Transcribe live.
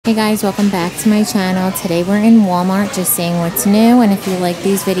Hey guys, welcome back to my channel. Today we're in Walmart just saying what's new, and if you like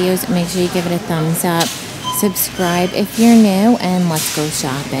these videos, make sure you give it a thumbs up. Subscribe if you're new, and let's go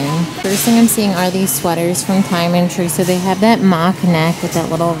shopping. First thing I'm seeing are these sweaters from Time and True. So they have that mock neck with that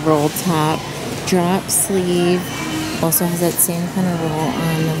little roll top, drop sleeve. Also has that same kind of roll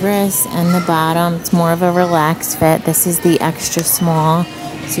on the wrist and the bottom. It's more of a relaxed fit. This is the extra small,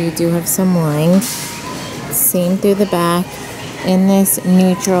 so you do have some length. Same through the back. In this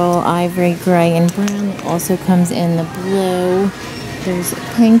neutral ivory gray and brown. It also comes in the blue. There's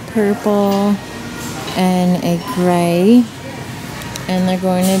pink, purple, and a gray, and they're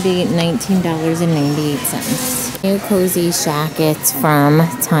going to be $19.98. New cozy jackets from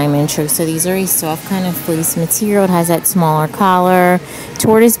Time and True. So these are a soft kind of fleece material. It has that smaller collar,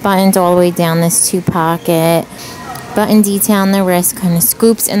 tortoise buttons all the way down this two-pocket, button detail on the wrist, kind of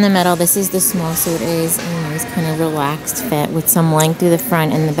scoops in the middle. This is the small, so it is a nice kind of relaxed fit with some length through the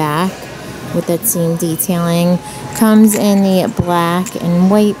front and the back with that seam detailing. Comes in the black and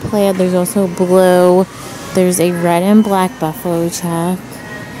white plaid. There's also blue. There's a red and black buffalo check,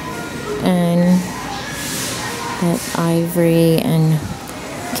 and that ivory and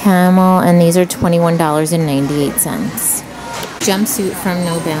camel, and these are $21.98. Jumpsuit from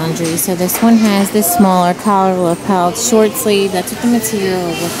No Boundaries. So this one has the smaller collar, lapel, short sleeve. That's what the material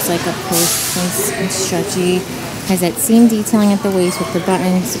looks like up close and stretchy. Has that seam detailing at the waist with the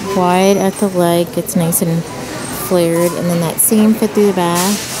buttons wide at the leg. It's nice and flared, and then that same fit through the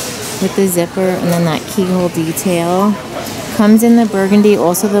back with the zipper, and then that keyhole detail. Comes in the burgundy,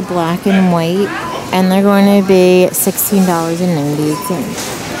 also the black and white, and they're going to be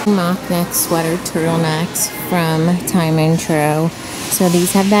 $16.98. Mock neck sweater turtlenecks from Time and True. So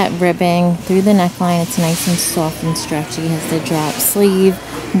these have that ribbing through the neckline. It's nice and soft and stretchy. Has the drop sleeve,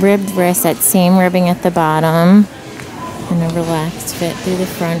 ribbed wrist, that same ribbing at the bottom, and a relaxed fit through the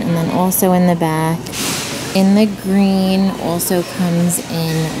front, and then also in the back. In the green, also comes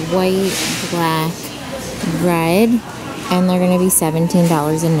in white, black, red, and they're going to be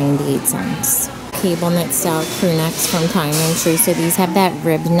 $17.98. Cable knit style crew necks from Time and True. So these have that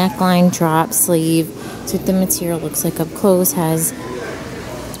ribbed neckline, drop sleeve. So what the material looks like up close. Has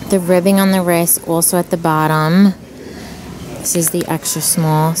the ribbing on the wrist, also at the bottom. This is the extra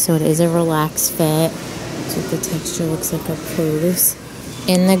small, so it is a relaxed fit. So what the texture looks like up close.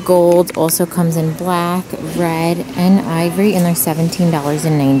 In the gold, also comes in black, red, and ivory, and they're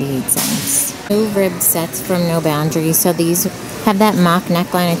 $17.98. New ribbed sets from No Boundaries. So these have that mock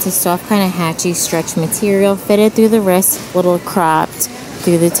neckline. It's a soft kind of hatchy stretch material, fitted through the wrist, little cropped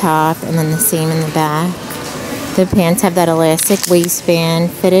through the top, and then the same in the back. The pants have that elastic waistband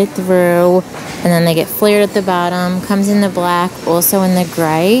fitted through, and then they get flared at the bottom. Comes in the black, also in the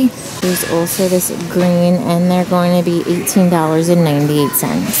gray. There's also this green, and they're going to be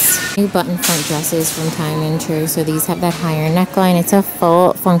 $18.98. New button front dresses from Time and True. So these have that higher neckline. It's a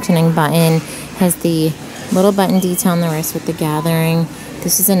full functioning button. Has the little button detail on the wrist with the gathering.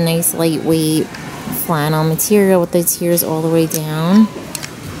 This is a nice lightweight flannel material with the tiers all the way down.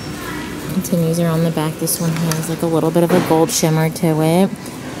 Continues around the back. This one has like a little bit of a gold shimmer to it.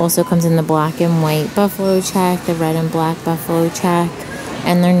 Also comes in the black and white buffalo check, the red and black buffalo check,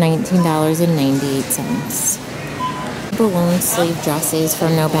 and they're $19.98. Balloon sleeve dresses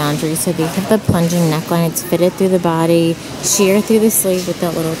from No Boundaries. So they have the plunging neckline. It's fitted through the body, sheer through the sleeve with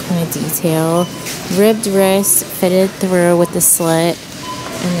that little kind of detail. Ribbed wrist, fitted through with the slit,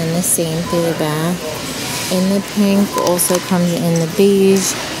 and then the same through the back. In the pink, also comes in the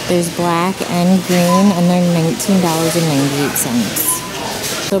beige. There's black and green, and they're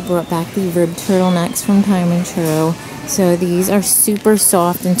 $19.98. So brought back the ribbed turtlenecks from Time and True. So these are super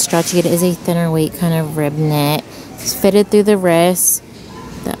soft and stretchy. It is a thinner weight kind of rib knit. It's fitted through the wrist,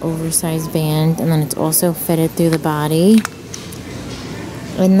 that oversized band, and then it's also fitted through the body.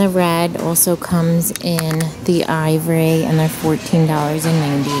 In the red, also comes in the ivory, and they're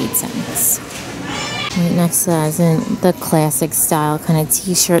 $14.98. Right next to that is in the classic style kind of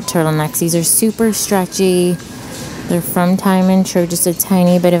t-shirt turtlenecks. These are super stretchy. They're from Time and True. Just a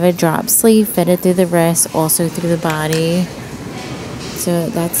tiny bit of a drop sleeve, fitted through the wrist, also through the body. So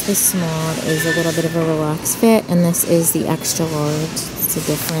that's the small. It is a little bit of a relaxed fit, and this is the extra large. It's a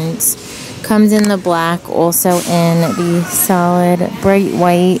difference. Comes in the black, also in the solid bright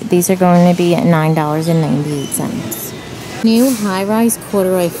white. These are going to be at $9.98. New high-rise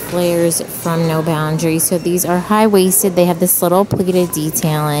corduroy flares from No Boundaries. So these are high-waisted. They have this little pleated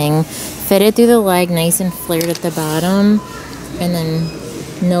detailing, fitted through the leg, nice and flared at the bottom, and then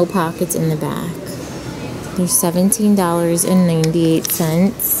no pockets in the back. They're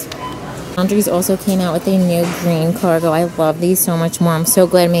 $17.98. Boundaries also came out with a new green cargo. I love these so much more. I'm so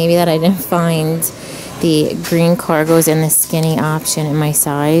glad maybe that I didn't find the green cargos in the skinny option in my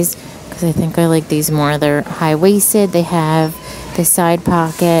size, because I think I like these more. They're high-waisted. They have the side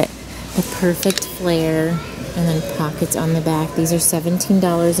pocket, the perfect flare, and then pockets on the back. These are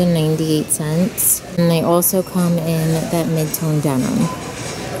 $17.98. And they also come in that mid-tone denim.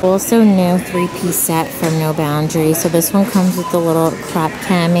 Also new 3-piece set from No Boundaries. So this one comes with the little crop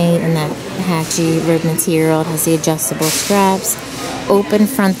cami and that hatchy rib material. It has the adjustable straps, open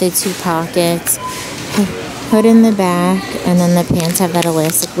fronted 2 pockets, hood in the back, and then the pants have that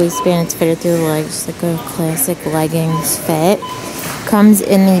elastic waistband. It's fitted through the legs, like a classic leggings fit. Comes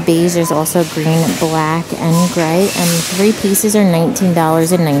in the beige. There's also green, black, and gray, and 3 pieces are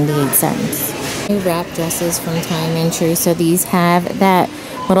 $19.98. New wrap dresses from Time and True. So these have that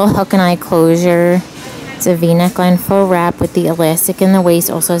little hook and eye closure. It's a V-neckline full wrap with the elastic in the waist.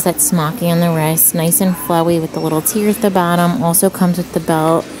 Also has that smocky on the wrist. Nice and flowy with the little tier at the bottom. Also comes with the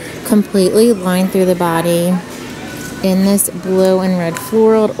belt. Completely lined through the body. In this blue and red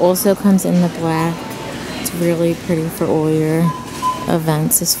floral. It also comes in the black. It's really pretty for all your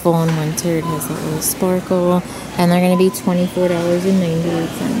events. This fall and winter. It has that little sparkle. And they're going to be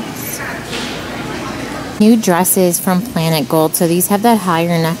 $24.98. New dresses from Planet Gold. So these have that higher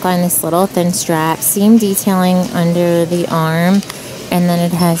neckline, this little thin strap, seam detailing under the arm, and then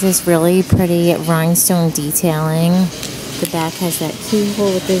it has this really pretty rhinestone detailing. The back has that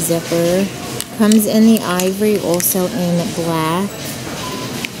keyhole with the zipper. Comes in the ivory, also in black.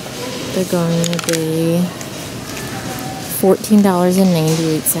 They're going to be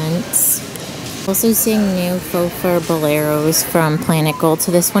 $14.98. Also seeing new faux fur boleros from Planet Gold.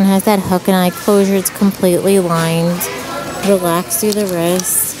 So this one has that hook and eye closure. It's completely lined, relaxed through the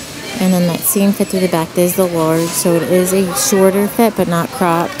wrist, and then that seam fit through the back. There's the large, so it is a shorter fit but not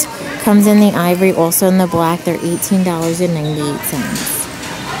cropped. Comes in the ivory, also in the black. They're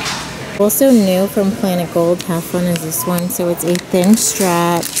 $18.98. Also new from Planet Gold. How fun is this one? So it's a thin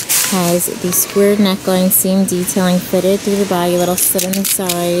strap. Has the squared neckline, seam detailing fitted through the body, little slit in the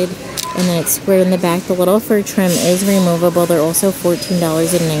side, and then it's squared in the back. The little fur trim is removable. They're also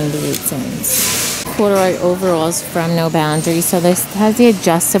 $14.98. Corduroy overalls from No Boundaries. So this has the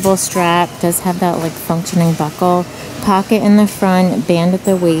adjustable strap, does have that like functioning buckle, pocket in the front, band at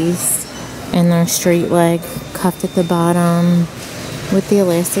the waist, and they're straight leg, cuffed at the bottom with the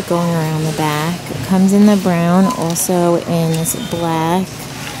elastic going around the back. It comes in the brown, also in this black.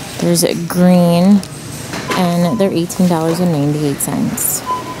 There's a green, and they're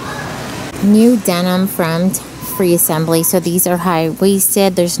 $18.98. New denim from Free Assembly. So these are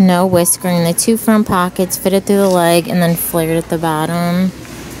high-waisted. There's no whiskering. The 2 front pockets fitted through the leg and then flared at the bottom.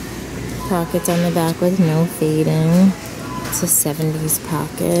 Pockets on the back with no fading. It's a 70s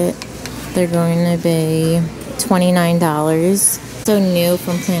pocket. They're going to be $29. So new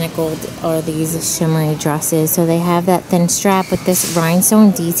from Planet Gold are these shimmery dresses. So they have that thin strap with this rhinestone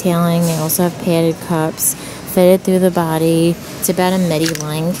detailing. They also have padded cups fitted through the body. It's about a midi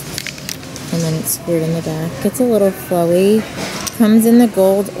length, and then it's squared in the back. It's a little flowy. Comes in the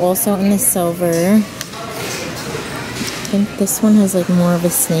gold, also in the silver. I think this one has like more of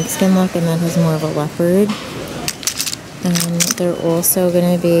a snakeskin look, and that has more of a leopard. And they're also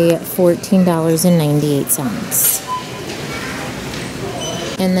going to be $14.98.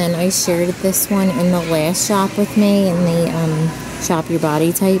 And then I shared this one in the last shop with me in the Shop Your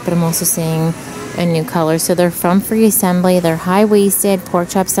Body type, but I'm also seeing a new color. So they're from Free Assembly. They're high-waisted, pork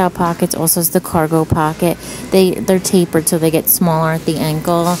chop style pockets. Also is the cargo pocket. They're tapered, so they get smaller at the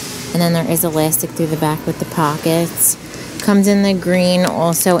ankle. And then there is elastic through the back with the pockets. Comes in the green,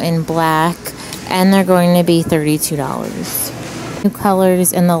 also in black, and they're going to be $32. New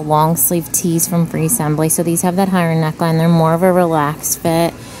colors in the long sleeve tees from Free Assembly. So these have that higher neckline. They're more of a relaxed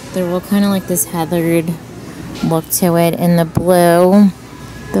fit. They're all kind of like this heathered look to it. In the blue,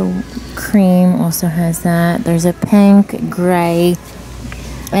 the cream also has that. There's a pink, gray,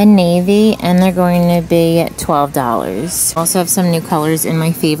 and navy, and they're going to be $12. Also have some new colors in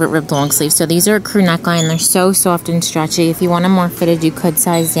my favorite ribbed long sleeve. So these are a crew neckline. They're so soft and stretchy. If you want them more fitted, you could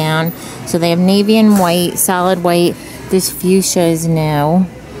size down. So they have navy and white, solid white. This fuchsia is new.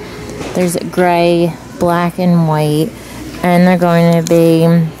 There's gray, black, and white, and they're going to be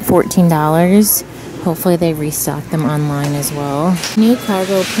 $14. Hopefully they restock them online as well. New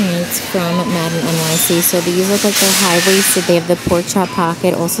cargo pants from Madden NYC. So these look like they're high-waisted. They have the pork chop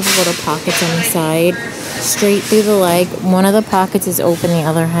pocket, also the little pockets on the side, straight through the leg. One of the pockets is open, the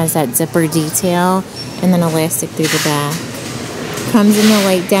other has that zipper detail, and then elastic through the back. Comes in the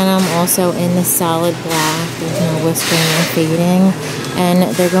light denim, also in the solid black. There's no whiskering or fading. and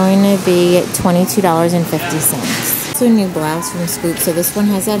they're going to be $22.50. So a new blouse from Scoop. So this one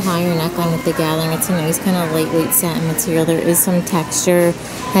has that higher neckline with the gathering. It's a nice kind of lightweight satin material. There is some texture.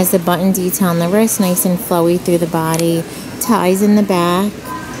 Has the button detail on the wrist, nice and flowy through the body. Ties in the back.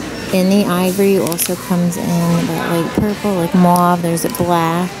 In the ivory also comes in that light purple, like mauve. There's a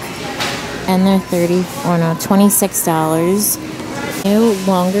black, and they're $26. New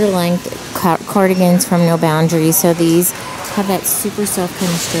longer length cardigans from No Boundaries. So these have that super soft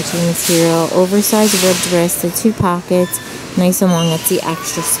kind of stretchy material, oversized ribbed wrist, the 2 pockets, nice and long. That's the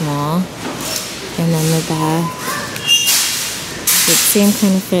extra small, and then the back. The same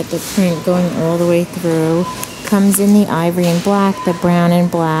kind of fit, the print going all the way through. Comes in the ivory and black, the brown and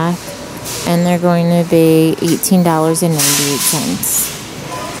black, and they're going to be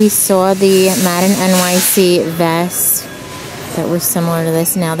 $18.98. We saw the Madden NYC vest that were similar to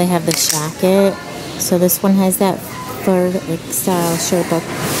this. Now they have the shacket. So this one has that fur like style Sherpa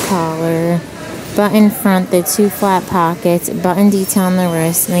collar, button front, the 2 flat pockets, button detail on the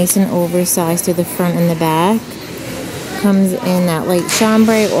wrist, nice and oversized through the front and the back. Comes in that light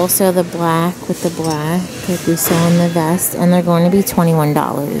chambray, also the black with the black like we saw in the vest, and they're going to be $21.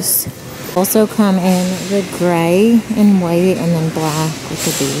 Also come in the gray and white, and then black with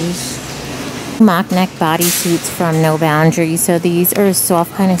the beige. Mock neck bodysuits from No Boundaries. So these are a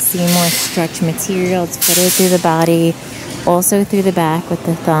soft kind of seamless stretch material. It's fitted through the body, also through the back with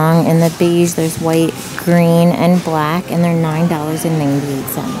the thong. In the beige, there's white, green, and black, and they're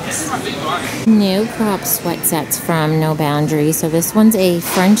 $9.98. New crop sweat sets from No Boundaries. So this one's a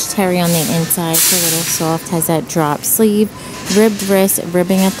French terry on the inside, so a little soft, has that drop sleeve, ribbed wrist,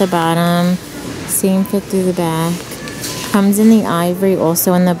 ribbing at the bottom, same fit through the back. Comes in the ivory,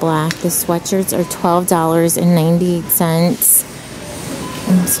 also in the black. The sweatshirts are $12.98.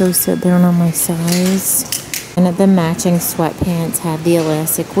 I'm so sad they're not my size. And the matching sweatpants have the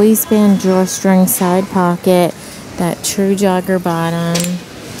elastic waistband, drawstring, side pocket, that true jogger bottom.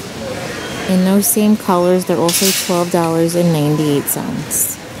 In those same colors, they're also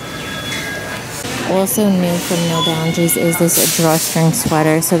 $12.98. Also new from No Boundaries is this drawstring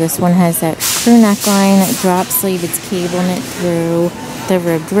sweater. So this one has that crew neckline, drop sleeve, it's cable knit through the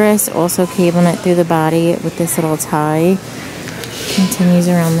ribbed wrist, also cable knit through the body with this little tie. Continues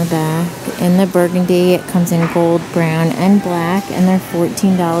around the back. In the burgundy, it comes in gold, brown, and black, and they're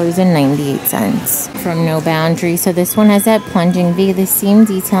 $14.98 from No Boundaries. So this one has that plunging V, the seam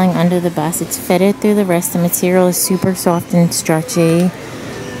detailing under the bust. It's fitted through the wrist. The material is super soft and stretchy.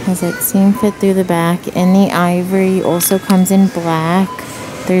 Has that seam fit through the back. In the ivory, also comes in black.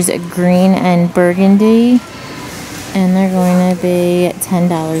 There's a green and burgundy, and they're going to be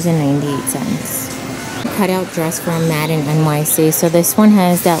 $10.98. Cutout dress from Madden NYC. So this one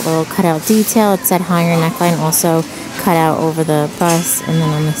has that little cutout detail. It's that higher neckline, also cut out over the bust, and then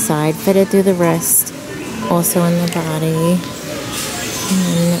on the side, fitted through the wrist, also in the body, and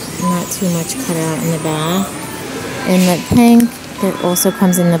then not too much cut out in the back. In the pink, that also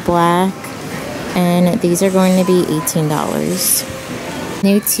comes in the black, and these are going to be $18.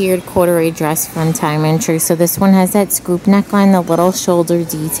 New tiered corduroy dress from Time and True. So this one has that scoop neckline, the little shoulder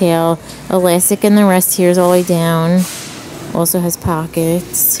detail, elastic in the wrist, tears all the way down. Also has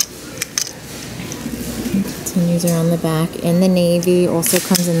pockets. Continues around the back. In the navy, also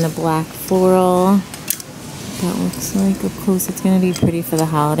comes in the black floral. That looks like up close. It's going to be pretty for the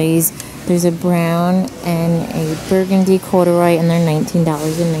holidays. There's a brown and a burgundy corduroy, and they're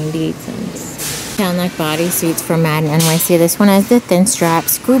 $19.98. Neck bodysuits from Madden NYC. This one has the thin strap,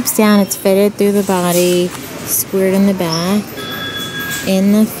 scoops down, it's fitted through the body, squared in the back.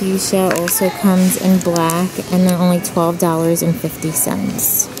 In the fuchsia, also comes in black, and they're only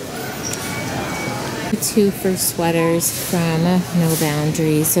 $12.50. 2 for sweaters from No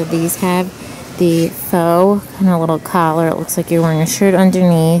Boundaries. So these have the faux kind of little collar. It looks like you're wearing a shirt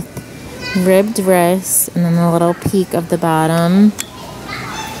underneath, ribbed wrist, and then the little peak of the bottom.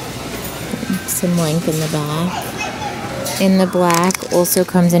 Some length in the back. In the black, also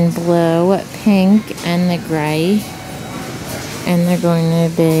comes in blue, pink, and the gray, and they're going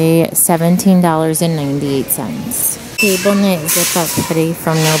to be $17.98. Cable knit zip up hoodie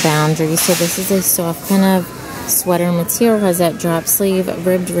from No Boundaries. So this is a soft kind of sweater material. Has that drop sleeve,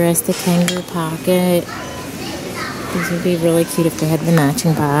 ribbed wrist, the kangaroo pocket. These would be really cute if they had the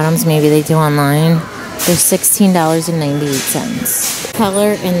matching bottoms. Maybe they do online. They're $16.98.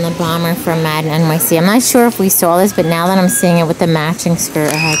 Color in the bomber from Madden NYC. I'm not sure if we saw this, but now that I'm seeing it with the matching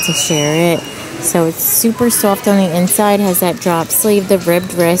skirt, I had to share it. So it's super soft on the inside, has that drop sleeve, the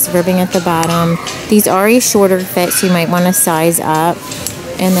ribbed wrist, ribbing at the bottom. These are a shorter fit, so you might want to size up.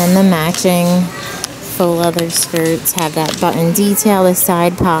 And then the matching faux leather skirts have that button detail, the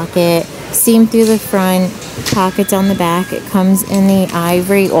side pocket, seam through the front, pockets on the back. It comes in the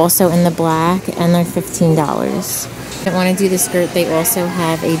ivory, also in the black, and they're $15. If you want to do the skirt, they also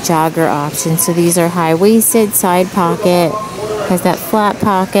have a jogger option. So these are high-waisted, side pocket, has that flat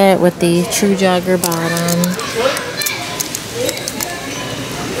pocket with the true jogger bottom.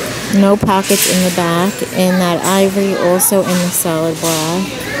 No pockets in the back, in that ivory, also in the solid black.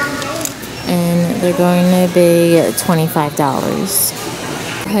 And they're going to be $25.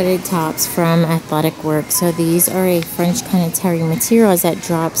 Hooded tops from Athletic Work. So these are a French kind of terry material. Has that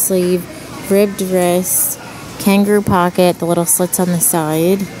drop sleeve, ribbed wrist, kangaroo pocket, the little slits on the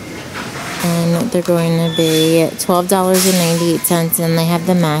side. And they're going to be $12.98, and they have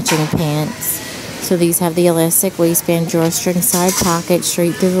the matching pants. So these have the elastic waistband, drawstring, side pocket,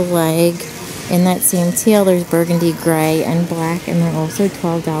 straight through the leg. In that same teal, there's burgundy, gray, and black, and they're also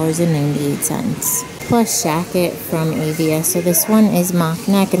 $12.98. Plus jacket from AVS. So this one is mock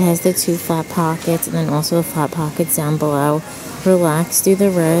neck. It has the 2 flat pockets, and then also the flat pockets down below. Relaxed through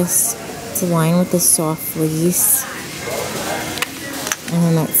the wrist. It's aligned with the soft fleece. And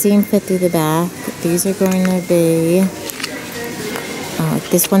then that same fit through the back. These are going to be...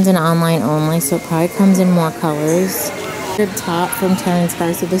 this one's an online only, so it probably comes in more colors. The top from Terry &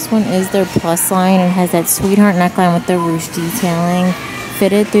 Sky. So this one is their plus line. It has that sweetheart neckline with the ruche detailing.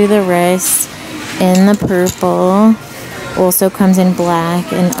 Fitted through the wrist in the purple. Also comes in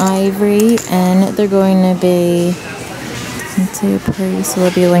black and ivory. And they're going to be... so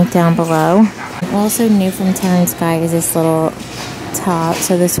it'll be linked down below. Also new from Terry & Sky is this little top.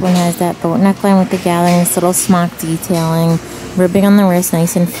 So this one has that boat neckline with the gathering, this little smock detailing, ribbing on the wrist,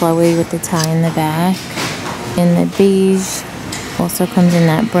 nice and flowy with the tie in the back. In the beige, also comes in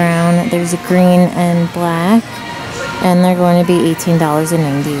that brown. There's a green and black, and they're going to be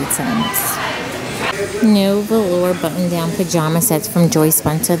 $18.98. New velour button-down pajama sets from Joyce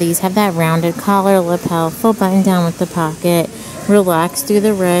Bunch. So these have that rounded collar, lapel, full button-down with the pocket, relaxed through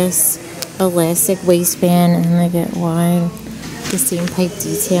the wrist, elastic waistband, and they get wide. The same type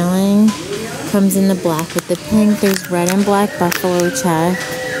detailing. Comes in the black with the pink. There's red and black buffalo check.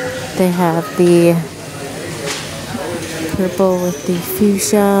 They have the purple with the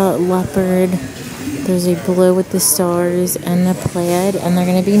fuchsia, leopard. There's a blue with the stars and the plaid, and they're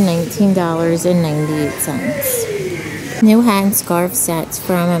going to be $19.98. New hat and scarf sets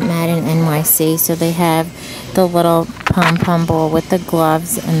from Madden NYC. So they have the little pom-pom bowl with the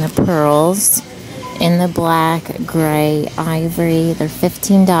gloves and the pearls in the black, gray, ivory. They're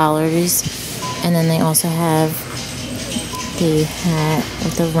 $15. And then they also have the hat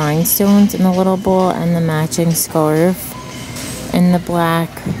with the rhinestones in the little bowl and the matching scarf in the black,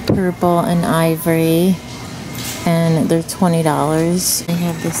 purple, and ivory. And they're $20. They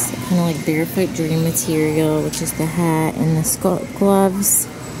have this kind of like barefoot dream material, which is the hat and the gloves.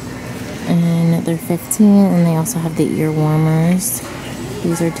 And they're $15. And they also have the ear warmers.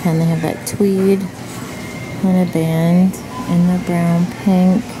 These are $10. They have that tweed and a band in the brown,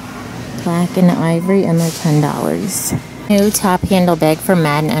 pink, black, and ivory, and they're $10. New top handle bag from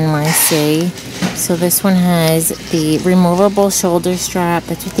Madden NYC. So this one has the removable shoulder strap.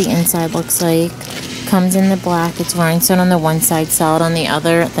 That's what the inside looks like. Comes in the black. It's rhinestone on the one side, solid on the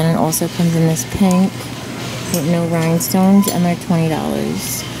other. Then it also comes in this pink with no rhinestones, and they're $20.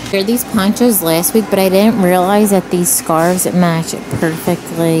 I heard these ponchos last week, but I didn't realize that these scarves match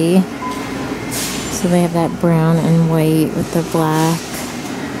perfectly. So they have that brown and white with the black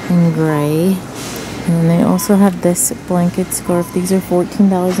and gray. And then they also have this blanket scarf. These are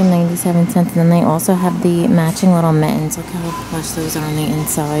 $14.97. And then they also have the matching little mittens. Look how plush those are on the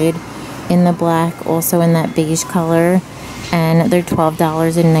inside. In the black, also in that beige color. And they're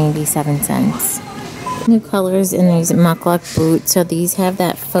 $12.97. New colors in these muckluck boots. So these have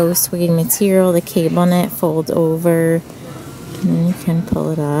that faux suede material. The cable knit folds over. And then you can pull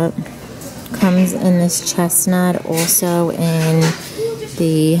it up. Comes in this chestnut. Also in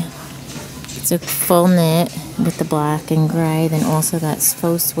the... it's a full knit with the black and gray. Then also that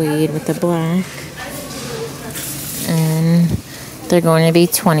faux suede with the black. And they're going to be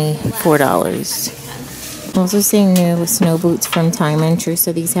 $24. Also seeing new snow boots from Time and True.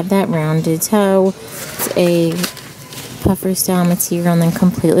 So these have that rounded toe. It's a puffer style material and then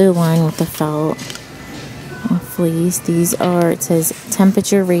completely lined with the felt fleece. These are, it says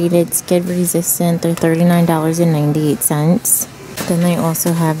temperature rated, skid resistant. They're $39.98. Then they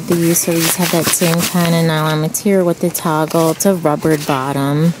also have these. So these have that same kind of nylon material with the toggle. It's a rubbered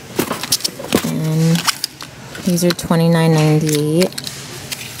bottom. And these are $29.98.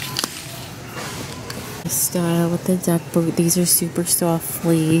 Style with the duck boot. These are super soft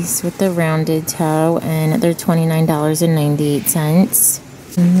fleece with the rounded toe, and they're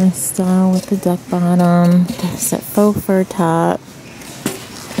 $29.98. And this style with the duck bottom. That's a faux fur top.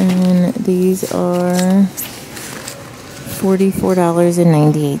 And these are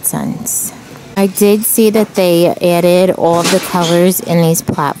 $44.98. I did see that they added all of the colors in these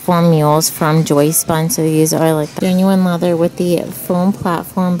platform mules from Joy Spun. So these are like the genuine leather with the foam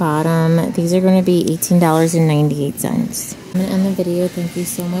platform bottom. These are going to be $18.98. I'm going to end the video. Thank you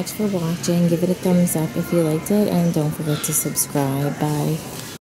so much for watching. Give it a thumbs up if you liked it, and don't forget to subscribe. Bye.